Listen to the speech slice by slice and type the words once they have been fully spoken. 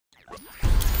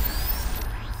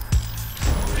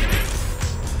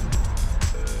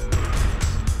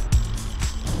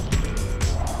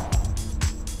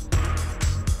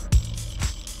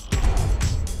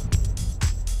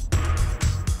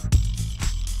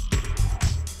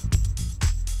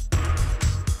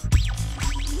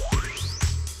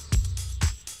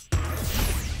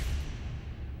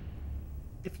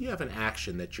you have an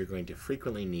action that you're going to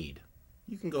frequently need,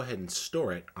 you can go ahead and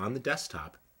store it on the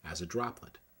desktop as a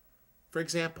droplet. For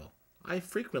example, I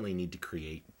frequently need to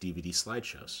create DVD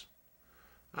slideshows.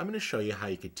 I'm going to show you how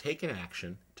you could take an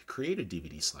action to create a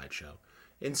DVD slideshow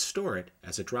and store it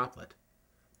as a droplet.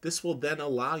 This will then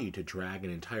allow you to drag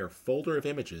an entire folder of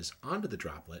images onto the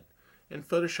droplet, and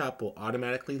Photoshop will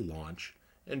automatically launch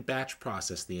and batch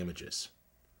process the images.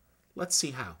 Let's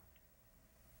see how.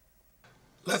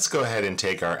 Let's go ahead and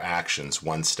take our actions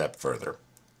one step further.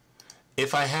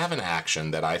 If I have an action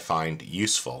that I find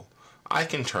useful, I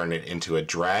can turn it into a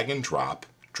drag-and-drop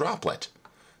droplet.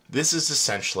 This is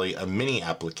essentially a mini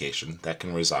application that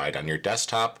can reside on your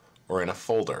desktop or in a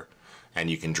folder,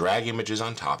 and you can drag images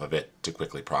on top of it to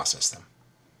quickly process them.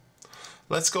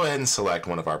 Let's go ahead and select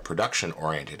one of our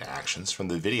production-oriented actions from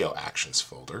the Video Actions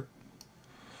folder.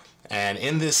 And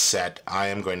in this set, I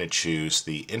am going to choose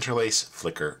the Interlace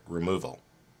Flicker Removal.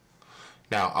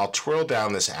 Now, I'll twirl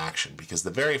down this action because the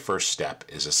very first step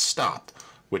is a stop,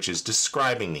 which is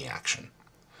describing the action.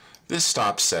 This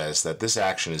stop says that this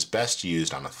action is best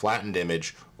used on a flattened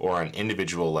image or on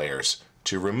individual layers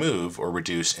to remove or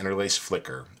reduce interlace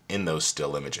flicker in those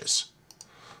still images.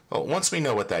 Well, once we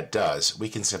know what that does, we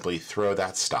can simply throw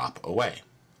that stop away.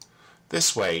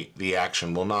 This way, the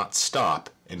action will not stop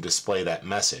and display that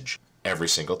message every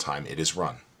single time it is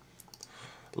run.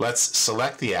 Let's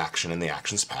select the action in the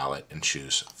Actions palette and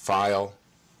choose File,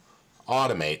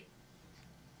 Automate,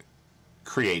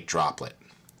 Create Droplet.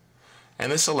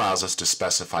 And this allows us to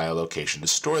specify a location to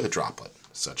store the droplet,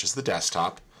 such as the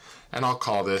desktop, and I'll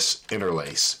call this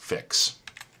Interlace Fix.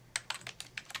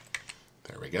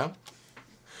 There we go.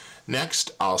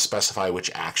 Next, I'll specify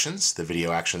which actions, the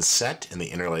video actions set in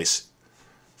the Interlace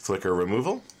Flicker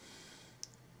Removal.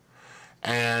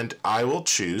 And I will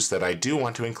choose that I do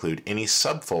want to include any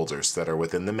subfolders that are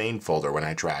within the main folder when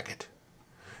I drag it.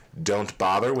 Don't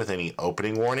bother with any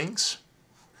opening warnings.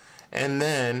 And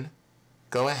then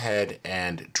go ahead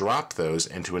and drop those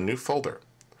into a new folder.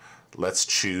 Let's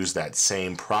choose that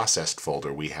same processed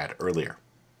folder we had earlier.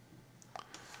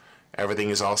 Everything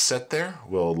is all set there.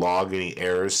 We'll log any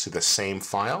errors to the same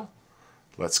file.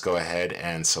 Let's go ahead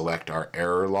and select our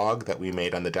error log that we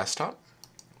made on the desktop.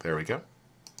 There we go.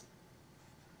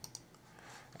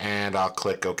 And I'll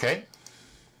click OK.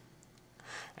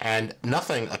 And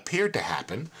nothing appeared to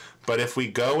happen, but if we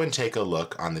go and take a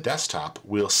look on the desktop,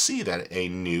 we'll see that a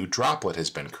new droplet has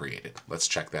been created. Let's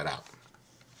check that out.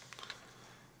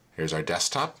 Here's our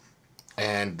desktop,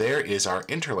 and there is our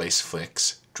Interlace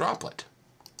Fix droplet.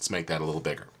 Let's make that a little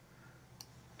bigger.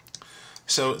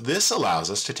 So this allows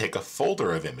us to take a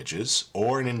folder of images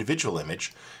or an individual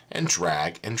image and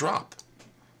drag and drop.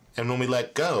 And when we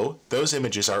let go, those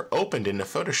images are opened into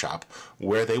Photoshop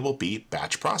where they will be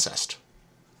batch processed.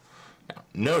 Now,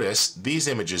 notice these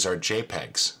images are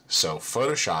JPEGs, so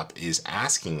Photoshop is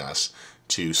asking us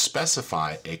to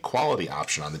specify a quality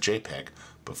option on the JPEG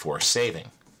before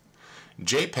saving.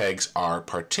 JPEGs are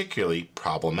particularly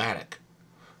problematic.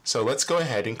 So let's go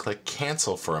ahead and click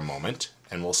Cancel for a moment,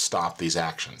 and we'll stop these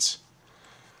actions.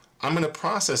 I'm going to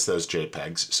process those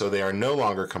JPEGs so they are no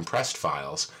longer compressed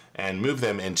files and move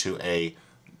them into a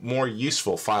more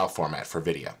useful file format for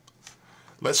video.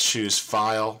 Let's choose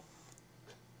File,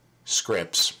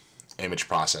 Scripts, Image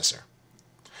Processor.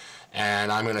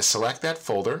 And I'm going to select that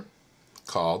folder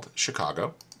called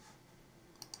Chicago.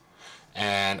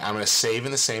 And I'm going to save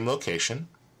in the same location.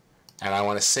 And I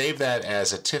want to save that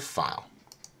as a TIFF file.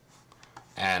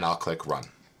 And I'll click Run.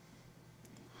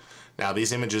 Now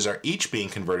these images are each being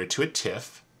converted to a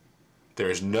TIFF. There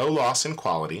is no loss in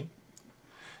quality.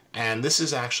 And this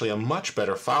is actually a much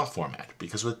better file format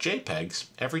because with JPEGs,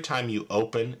 every time you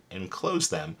open and close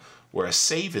them where a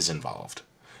save is involved,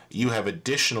 you have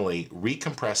additionally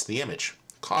recompressed the image,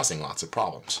 causing lots of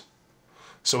problems.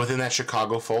 So within that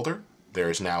Chicago folder, there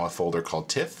is now a folder called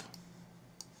TIFF.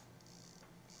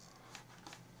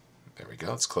 There we go.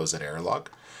 Let's close that error log.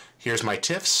 Here's my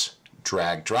TIFFs,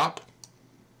 drag, drop.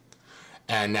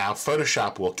 And now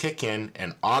Photoshop will kick in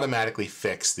and automatically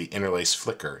fix the interlace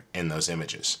flicker in those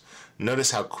images.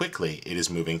 Notice how quickly it is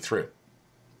moving through.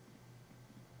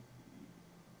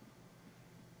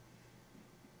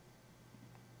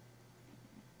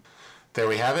 There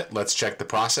we have it. Let's check the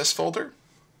process folder.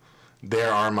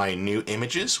 There are my new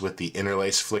images with the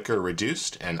interlace flicker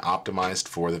reduced and optimized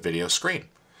for the video screen.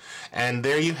 And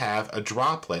there you have a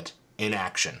droplet in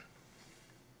action.